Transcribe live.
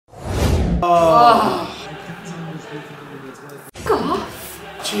Oh. Fuck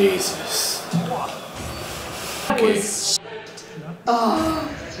off. Jesus. Okay.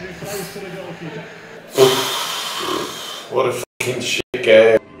 What a fucking shit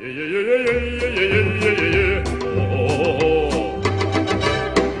game.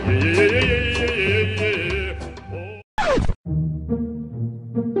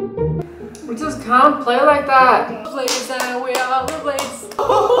 We just can't play like that. Please, and we are the Blades.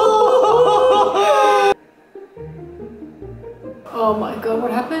 Oh my god,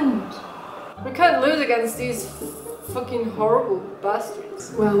 what happened? We can't lose against these fucking horrible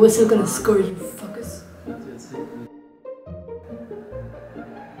bastards. Well, we're still gonna score, you fuckers.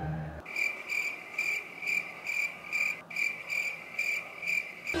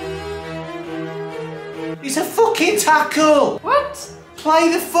 It's a fucking tackle! What? Play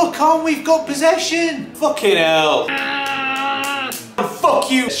the fuck on, we've got possession! Fucking hell! Fuck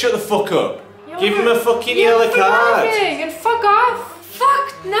you! Shut the fuck up! Give him a fucking yellow card! And fuck off!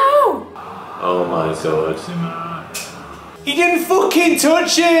 Fuck no! Oh my god. He didn't fucking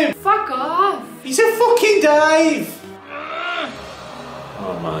touch him! Fuck off! He's a fucking dive!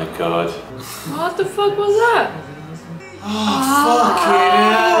 Oh my god. What the fuck was that? Oh fucking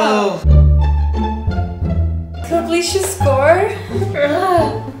hell! Could we just score?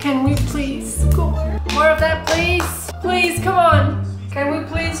 Can we please score? More of that, please? Please, come on. Can we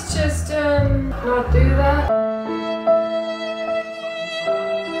please just not do that?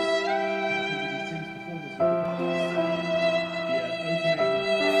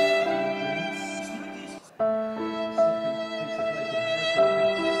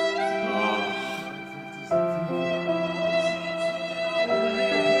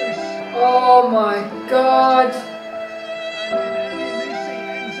 Oh my god.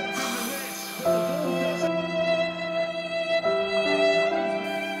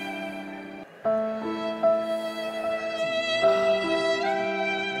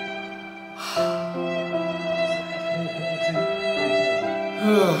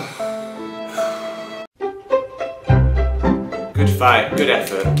 Good fight, good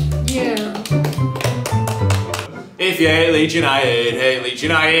effort. Yeah. If you hate Leeds United, hate Leeds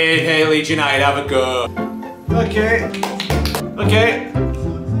United, hate Leeds United, have a go. Okay. Okay.